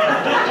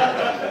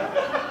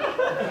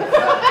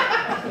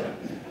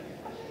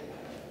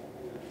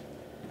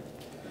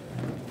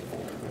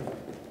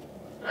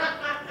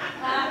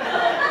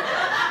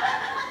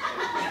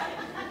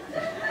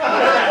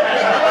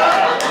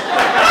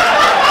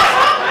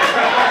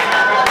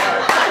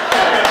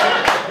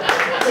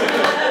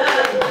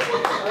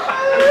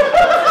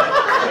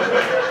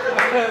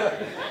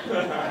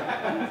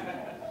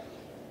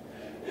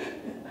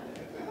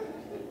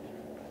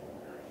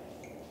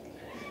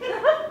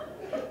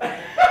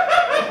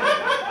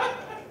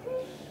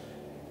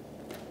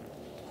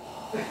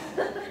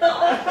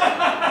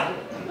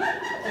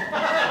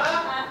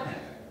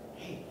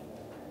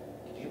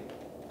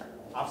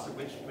 Officer,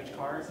 which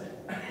car is it?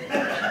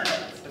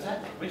 What's that?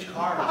 Which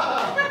car is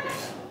it?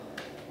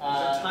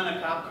 There's a ton of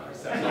cop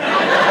cars. I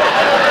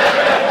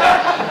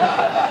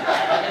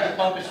got a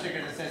bumper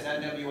sticker that says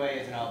NWA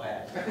isn't all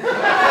bad. It's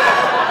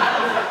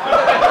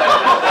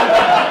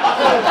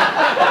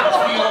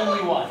the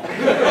only one.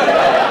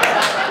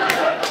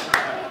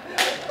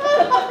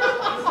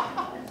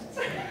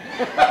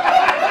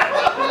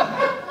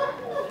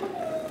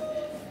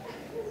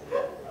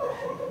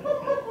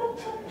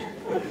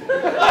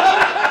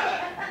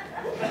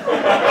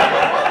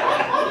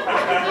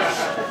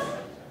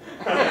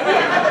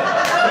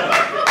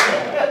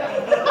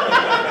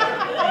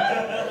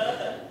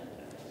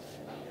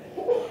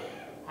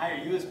 Hi, are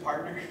you his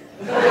partner?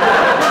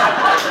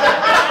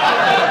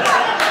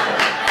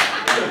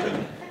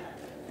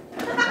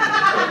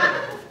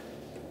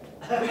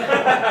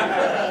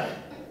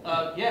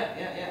 Yeah,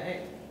 hey.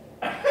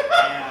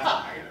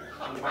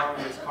 I'm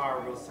borrowing his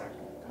car real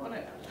second. Come on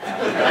in.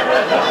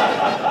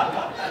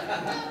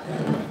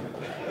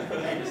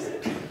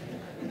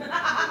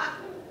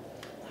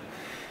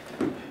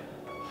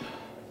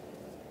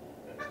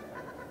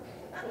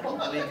 I don't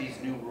believe these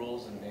new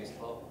rules in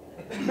baseball.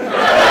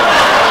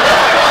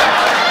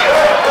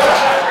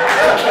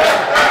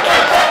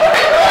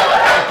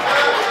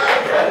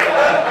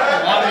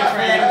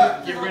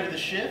 Get rid of the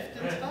shift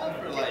and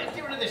stuff? Or like,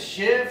 get rid of the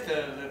shift,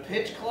 the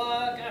pitch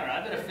clock? I don't know,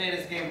 I've been a fan of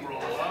this game for a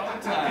long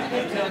time.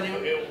 I'm telling you,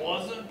 it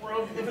wasn't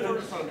broke the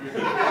first 100 years.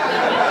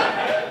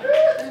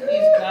 And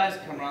these guys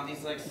come around,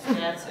 these like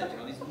stats heads,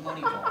 these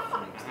money ball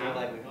freaks. They're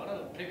like, we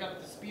gotta pick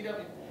up the speed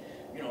up,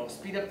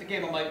 speed up the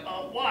game. I'm like,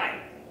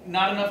 why?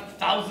 Not enough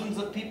thousands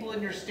of people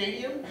in your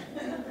stadium?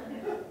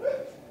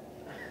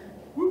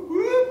 Whoop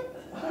whoop!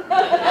 Let her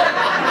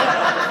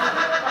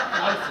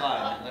fly,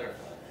 man, let her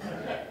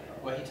fly.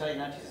 What, he tell you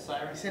not to use a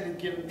siren? He said he'd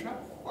give him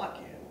trouble. Fuck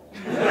you.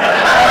 He's a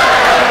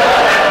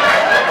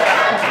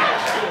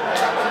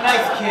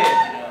nice kid,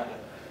 you know.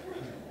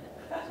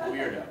 He's a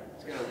weirdo.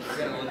 He's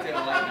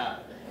gonna lighten up.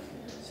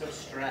 So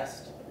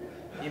stressed.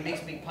 He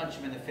makes me punch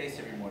him in the face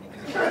every morning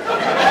because he's had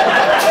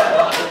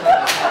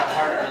a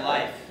harder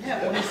life.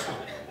 Yeah, well,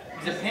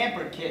 he's a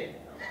pampered kid.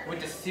 Went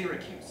to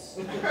Syracuse.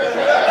 Tries to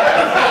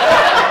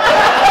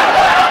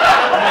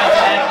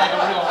act like a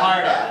real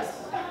hard ass.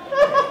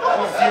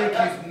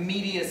 Syracuse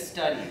Media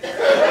Studies.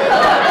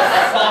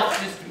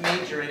 Softest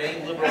major at any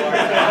liberal arts.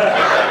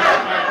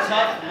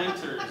 Tough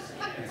winters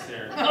in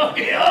Syracuse.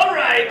 Okay, all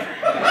right.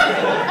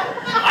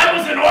 I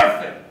was an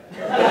orphan.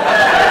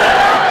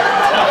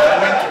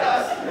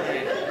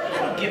 I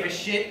don't give a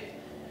shit.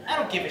 I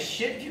don't give a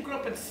shit. If you grew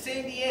up in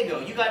San Diego,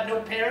 you got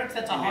no parents,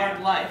 that's a hard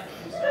life.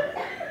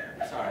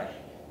 Sorry.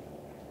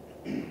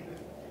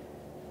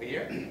 We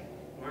here?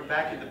 We're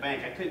back at the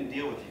bank. I couldn't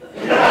deal with you.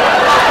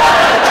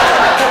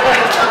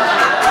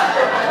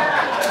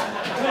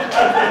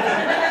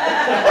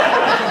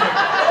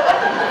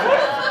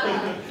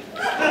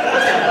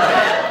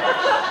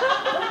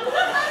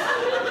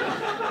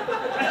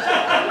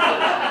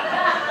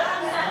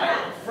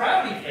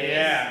 Frowny face.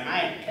 Yeah,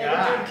 my Hey,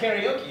 we're doing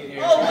karaoke in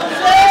here. Oh,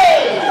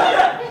 say!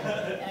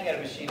 I got a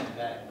machine in the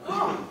back.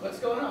 What's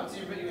going on? So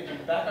you're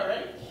back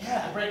already?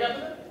 Yeah. You break up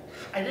with him?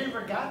 I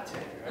never got to.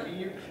 I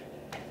mean,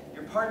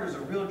 your partner's a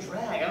real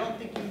drag. I don't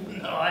think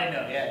you... Oh, I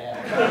know.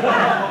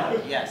 Yeah.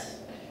 Yes.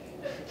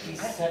 He's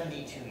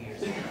 72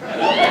 years old.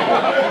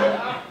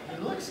 He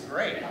looks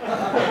great. He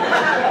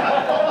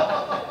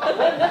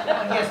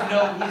has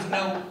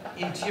no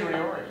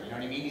interiority. You know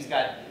what I mean?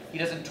 He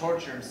doesn't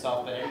torture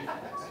himself by anything.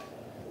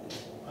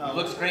 He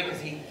looks great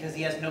because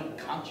he has no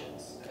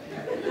conscience.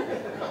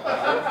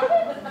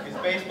 His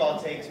baseball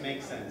takes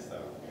make sense,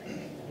 though.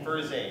 For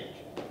his age.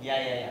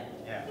 Yeah.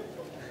 Yeah.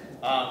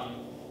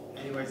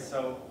 Anyway,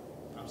 so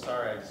I'm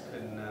sorry, I just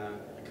couldn't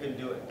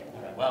do it.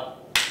 All right, well,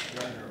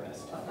 you're under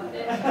arrest. Why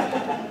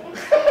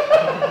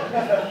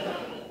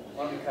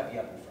don't we cut you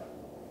up in front?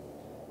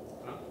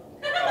 Huh?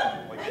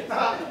 Oh, like this? Oh.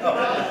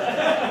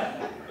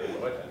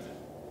 What does it?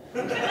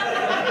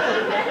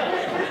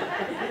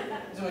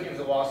 This is what gives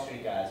the Wall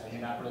Street guys when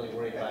you're not really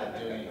worried about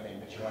doing anything,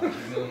 but you want to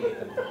humiliate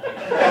them.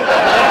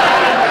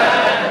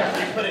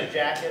 You put a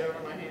jacket over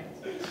my hands?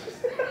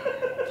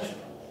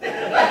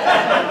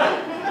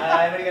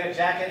 Anybody got a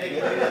jacket?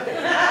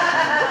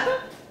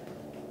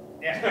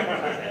 Yeah.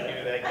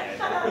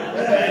 I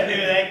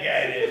knew that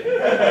guy did.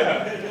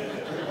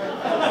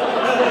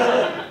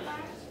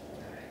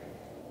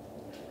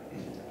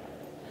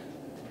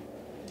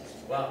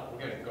 Well, we're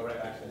going to go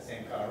right back to the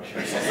same car.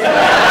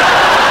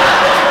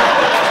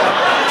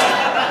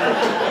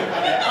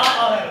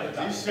 I'll handle the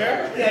top. You sure?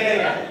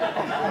 Yeah.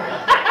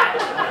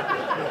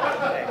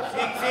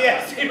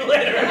 See you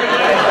later.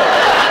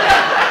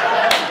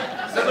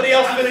 Somebody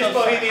else finished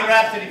Bohemian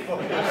Rhapsody for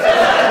me.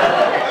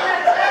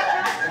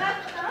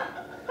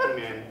 Hey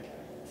man,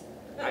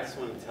 I just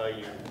want to tell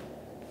you,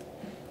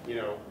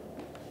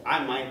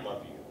 I might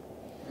love you.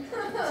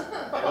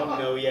 I don't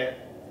know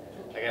yet.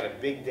 I got a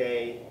big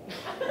day.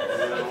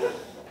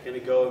 Gonna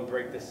go and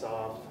break this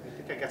off. I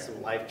think I got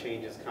some life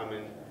changes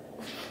coming.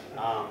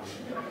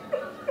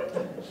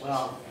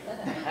 Well,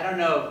 I don't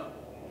know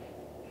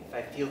if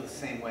I feel the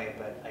same way,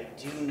 but I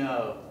do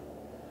know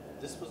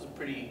this was a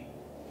pretty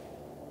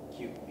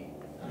cute meet.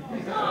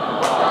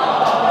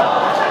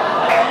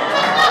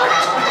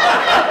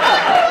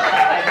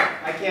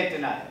 I can't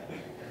deny it.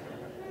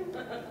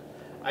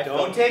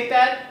 Don't take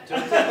that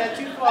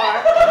too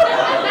far.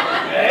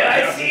 Hey,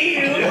 I see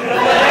you.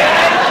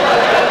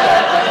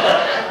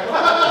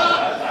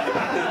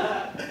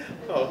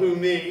 Oh, who,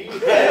 me?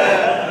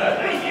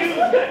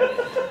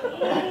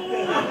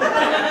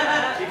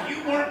 If you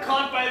weren't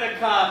caught by the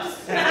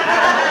cops.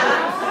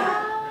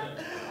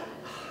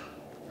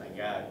 My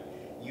God,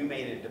 you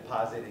made a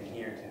deposit in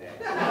here today.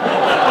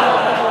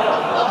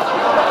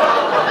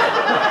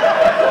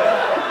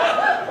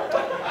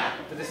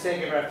 For the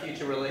sake of our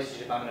future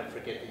relationship, I'm going to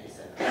forget that you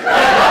said that.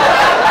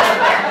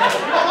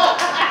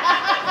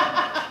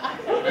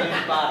 My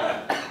name's Bobby.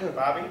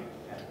 Bobby?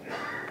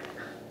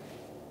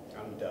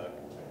 I'm Doug.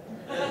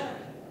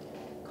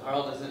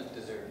 Carl doesn't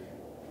deserve you.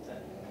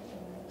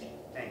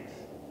 Thanks.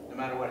 No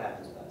matter what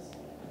happens with us.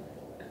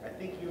 I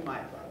think you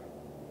might, Bobby.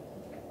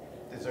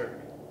 Deserve me.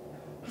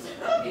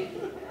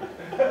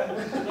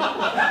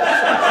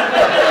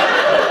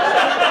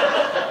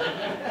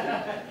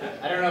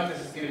 I don't know if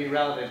this is going to be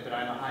relevant, but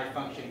I'm a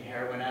high-functioning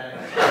heroin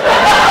addict.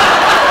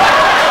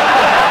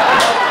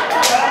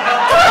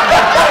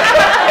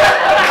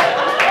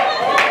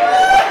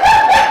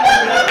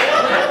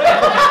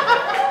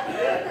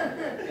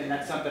 And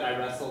that's something I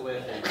wrestle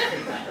with, and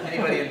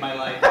anybody in my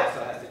life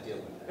also has to deal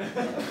with.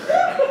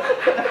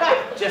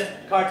 Just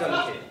cards on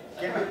the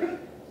table.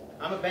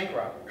 I'm a bank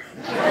robber.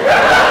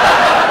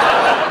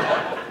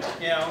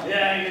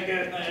 Yeah, you're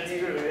good. That's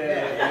true.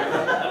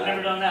 Yeah. I've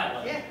never done that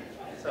one. Yeah.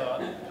 So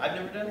I've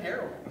never done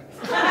heroin.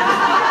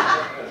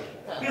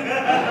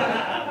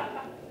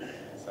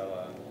 So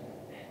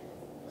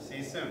see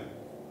you soon.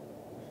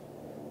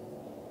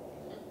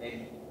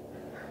 Maybe.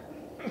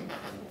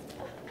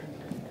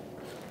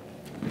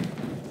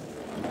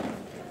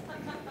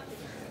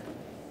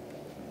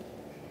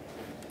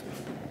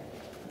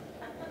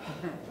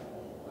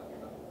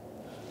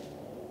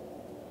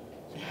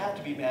 You have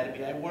to be mad at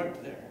me. I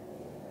worked there.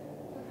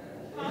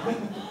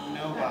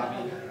 No,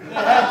 Bobby. You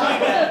have to be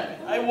mad at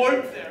me. I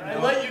worked there. I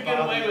No, let you get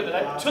Bobby, away with it.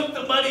 I Bobby. took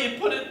the money and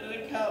put it in an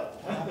account.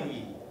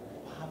 Bobby.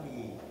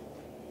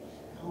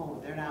 No,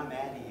 they're not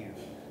mad at you.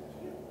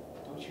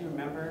 Don't you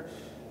remember?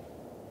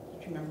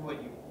 Don't you remember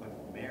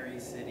what Mary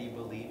City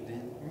believed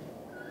in?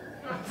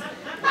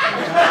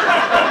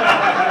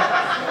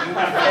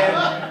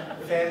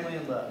 Family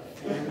and love.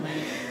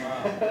 Family and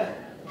love.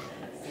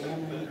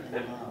 Family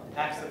and love.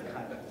 Acts of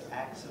kindness.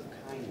 Acts of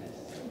kindness.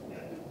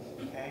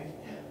 Okay?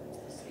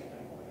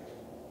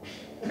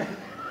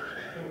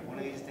 One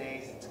of these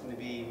days, it's going to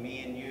be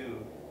me and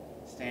you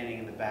standing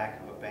in the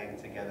back of a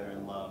bank together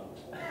in love.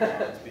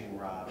 It's being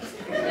robbed.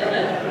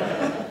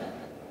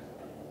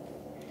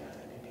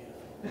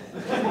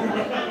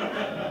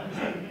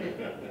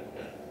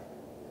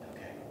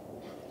 Okay.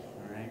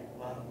 All right.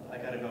 Well, I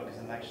gotta go because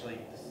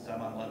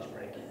I'm on lunch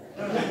break.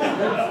 All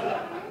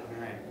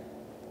right.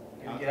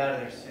 You'll get out of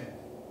there soon.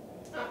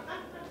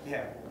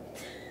 Yeah.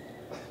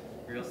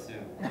 Real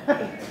soon. All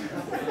right.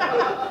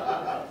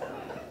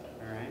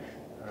 All right.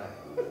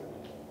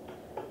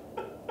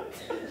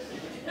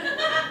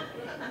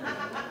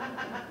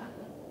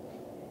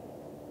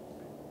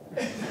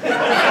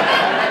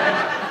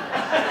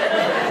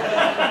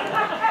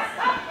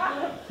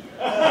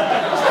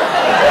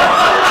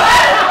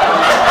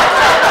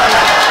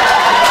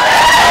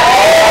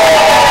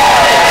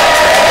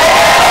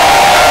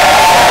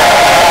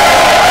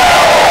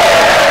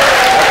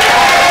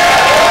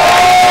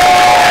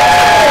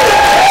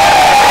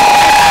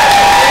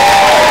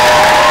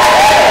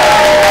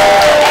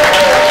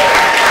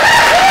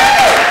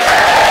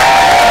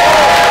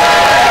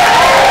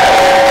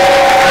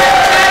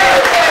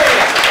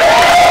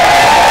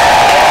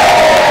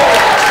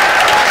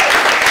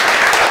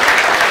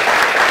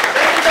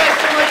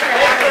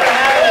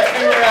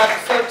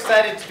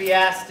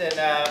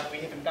 We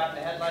haven't gotten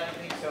a headline or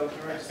anything, so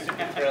we were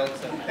super thrilled.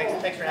 So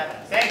thanks for having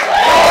us. Thanks.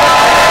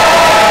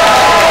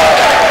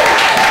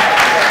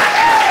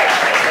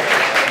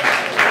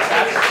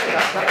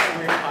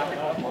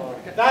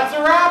 That's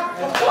a wrap.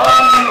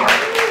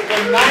 The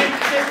 9th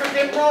District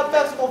Improv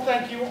Festival.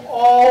 Thank you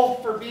all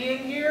for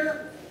being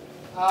here.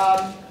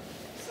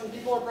 Some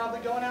people are probably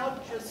going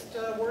out just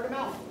word of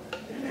mouth.